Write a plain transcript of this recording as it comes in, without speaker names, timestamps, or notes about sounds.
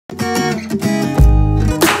Hey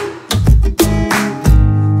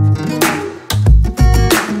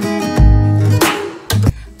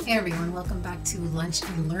everyone, welcome back to Lunch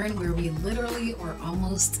and Learn, where we literally or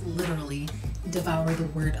almost literally devour the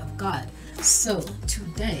Word of God. So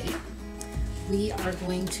today we are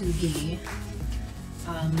going to be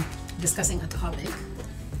discussing a topic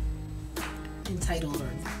entitled, or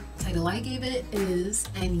title I gave it is,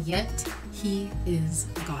 "And Yet He is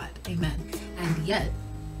God." Amen. And yet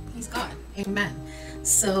He's God. Amen.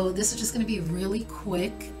 So this is just going to be really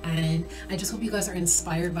quick, and I just hope you guys are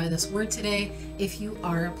inspired by this word today. If you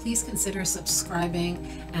are, please consider subscribing,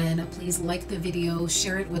 and please like the video,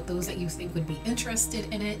 share it with those that you think would be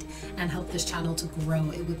interested in it, and help this channel to grow.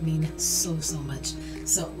 It would mean so much.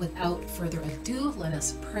 So without further ado, let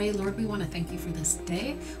us pray. Lord, we want to thank you for this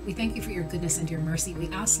day. We thank you for your goodness and your mercy. We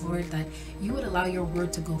ask, Lord, that you would allow your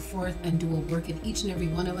word to go forth and do a work in each and every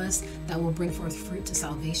one of us that will bring forth fruit to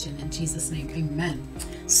salvation. In Jesus' name, amen.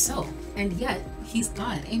 So, and yet He's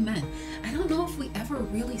God. Amen. I don't know if we ever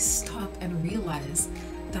really stop and realize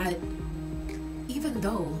that even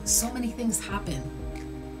though so many things happen,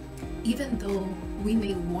 even though we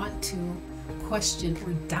may want to question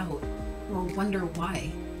or doubt or wonder why,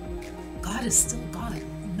 God is still God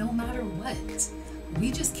no matter what.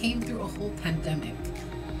 We just came through a whole pandemic,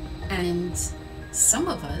 and some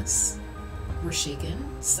of us were shaken,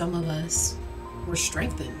 some of us were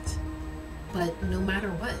strengthened. But no matter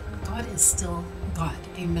what, God is still God.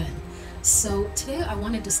 Amen. So today I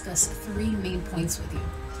want to discuss three main points with you.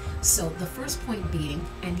 So the first point being,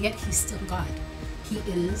 and yet He's still God. He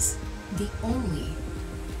is the only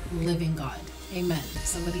living God. Amen.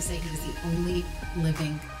 Somebody say He's the only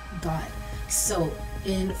living God. So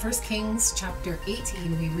in 1 Kings chapter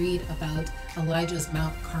 18, we read about Elijah's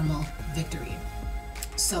Mount Carmel victory.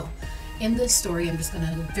 So in this story, I'm just going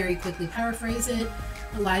to very quickly paraphrase it.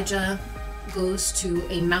 Elijah goes to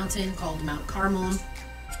a mountain called Mount Carmel,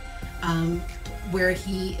 where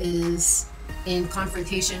he is in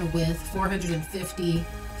confrontation with 450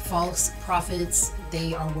 false prophets.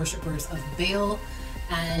 They are worshipers of Baal,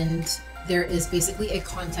 and there is basically a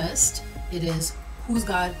contest. It is whose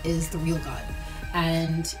God is the real God,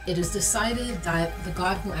 and it is decided that the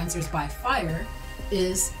God who answers by fire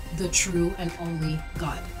is the true and only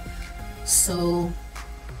God. So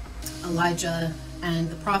Elijah and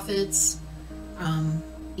the prophets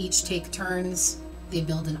each take turns. They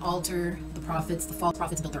build an altar. The false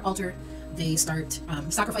prophets build their altar. They start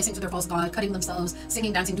sacrificing to their false god, cutting themselves,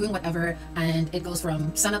 singing, dancing, doing whatever, and it goes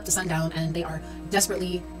from sun up to sundown, and they are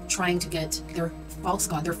desperately trying to get their false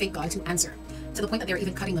god, their fake god, to answer, to the point that they're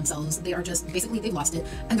even cutting themselves. They are just, basically, they've lost it,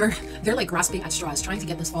 and they're like grasping at straws, trying to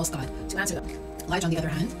get this false god to answer them. Elijah, on the other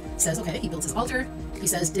hand, says, okay, he builds his altar. He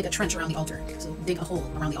says, dig a trench around the altar. So dig a hole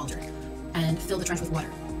around the altar and fill the trench with water.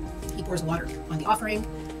 He pours water on the offering,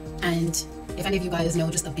 and if any of you guys know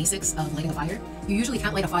just the basics of lighting a fire, you usually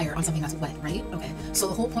can't light a fire on something that's wet, right? Okay, so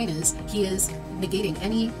the whole point is he is negating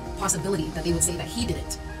any possibility that they would say that he did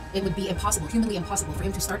it. It would be impossible, humanly impossible, for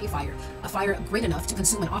him to start a fire great enough to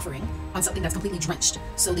consume an offering on something that's completely drenched.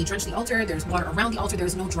 So they drench the altar, there's water around the altar,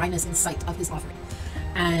 there's no dryness in sight of his offering.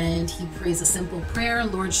 And he prays a simple prayer: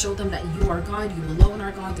 Lord, show them that you are God, you alone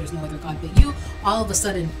are God, there's no other God but you. All of a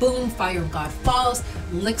sudden, boom, fire of God falls,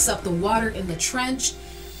 licks up the water in the trench,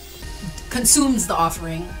 consumes the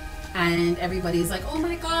offering, and everybody's like, oh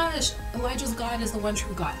my gosh, Elijah's God is the one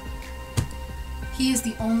true God. He is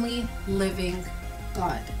the only living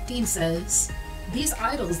God. Dean says, these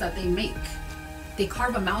idols that they make, they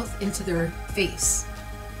carve a mouth into their face,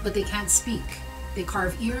 but they can't speak. They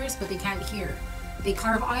carve ears, but they can't hear. They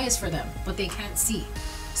carve eyes for them, but they can't see.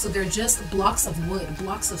 So they're just blocks of wood,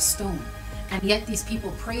 blocks of stone. And yet these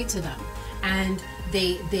people pray to them, and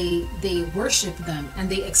they worship them, and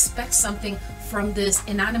they expect something from this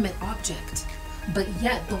inanimate object. But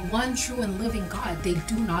yet the one true and living God, they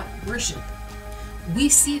do not worship. We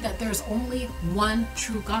see that there's only one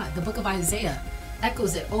true God. The book of Isaiah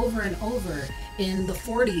echoes it over and over in the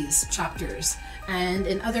 40s chapters and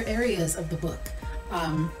in other areas of the book.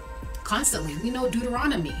 Constantly, we know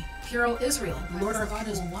Deuteronomy, hear, O Israel, the Lord our God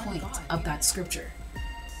is one point of that scripture.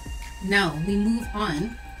 Now we move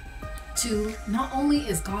on to, not only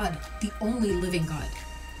is God the only living God,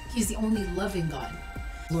 He's the only loving God,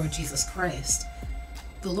 Lord Jesus Christ.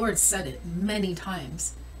 The Lord said it many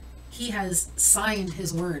times. He has signed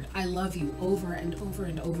His word, I love you, over and over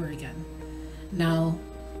and over again. Now,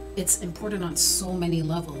 it's important on so many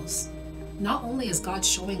levels. Not only is God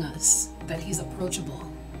showing us that He's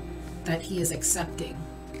approachable, that He is accepting,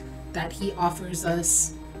 that He offers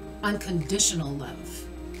us unconditional love,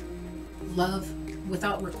 love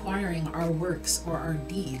without requiring our works or our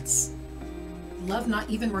deeds, Love not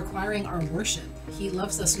even requiring our worship. He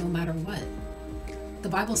loves us no matter what. The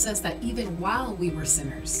Bible says that even while we were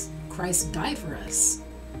sinners, Christ died for us.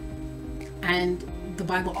 And the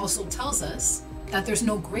Bible also tells us that there's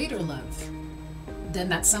no greater love than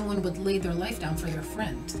that someone would lay their life down for their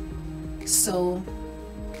friend. So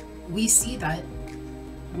we see that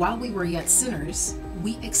while we were yet sinners,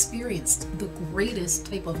 we experienced the greatest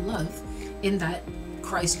type of love in that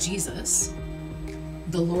Christ Jesus,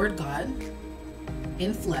 the Lord God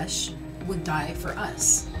in flesh, would die for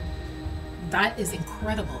us. That is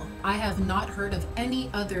incredible. I have not heard of any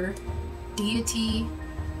other deity,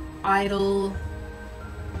 idol,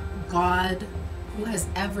 God who has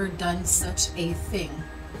ever done such a thing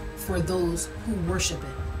for those who worship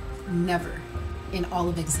it. Never in all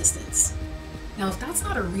of existence. Now, if that's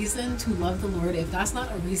not a reason to love the Lord, if that's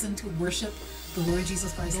not a reason to worship the Lord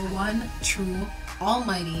Jesus Christ, the one true,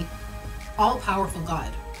 almighty, all-powerful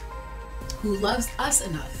God who loves us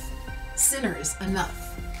enough, sinners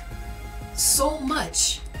enough, so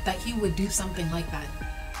much that he would do something like that,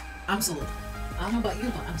 I'm sold. I don't know about you,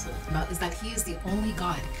 but I'm sold. Is that he is the only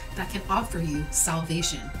God that can offer you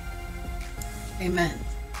salvation. Amen.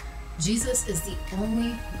 Jesus is the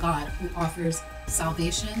only God who offers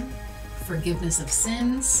salvation, forgiveness of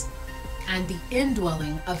sins, and the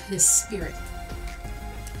indwelling of his Spirit.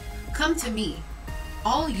 Come to me,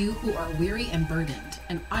 all you who are weary and burdened,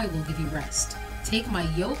 and I will give you rest. Take my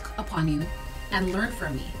yoke upon you and learn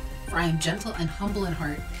from me, for I am gentle and humble in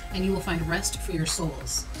heart, and you will find rest for your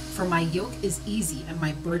souls. For my yoke is easy and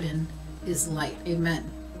my burden is light. Amen.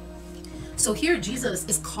 So here Jesus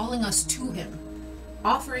is calling us to him,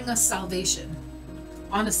 offering us salvation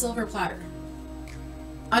on a silver platter,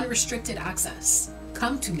 unrestricted access.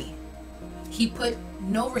 Come to me. He put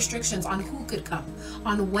no restrictions on who could come,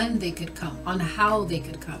 on when they could come, on how they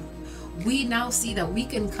could come. We now see that we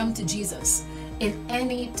can come to Jesus in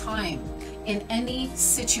any time, in any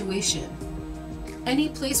situation, any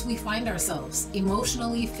place we find ourselves,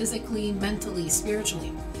 emotionally, physically, mentally,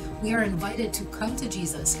 spiritually. We are invited to come to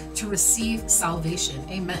Jesus to receive salvation.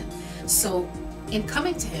 Amen. So in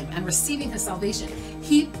coming to him and receiving his salvation,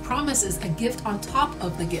 he promises a gift on top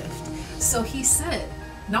of the gift. So he said,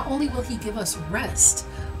 not only will he give us rest,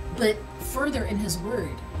 but further in his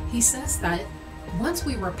word, he says that once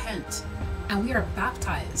we repent and we are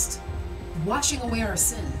baptized, washing away our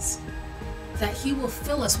sins, that he will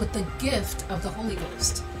fill us with the gift of the Holy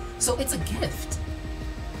Ghost. So it's a gift.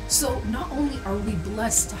 So not only are we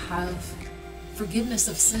blessed to have forgiveness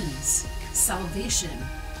of sins, salvation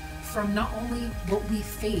from not only what we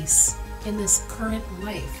face in this current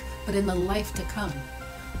life, but in the life to come,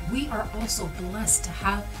 we are also blessed to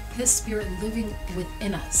have his Spirit living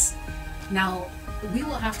within us. Now, we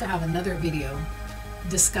will have to have another video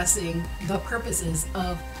discussing the purposes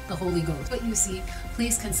of the Holy Ghost. What you see,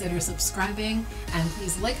 please consider subscribing, and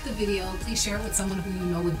please like the video. Please share it with someone who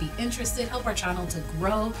you know would be interested. Help our channel to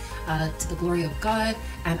grow to the glory of God,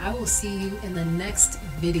 and I will see you in the next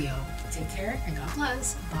video. Take care and God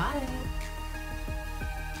bless. Bye.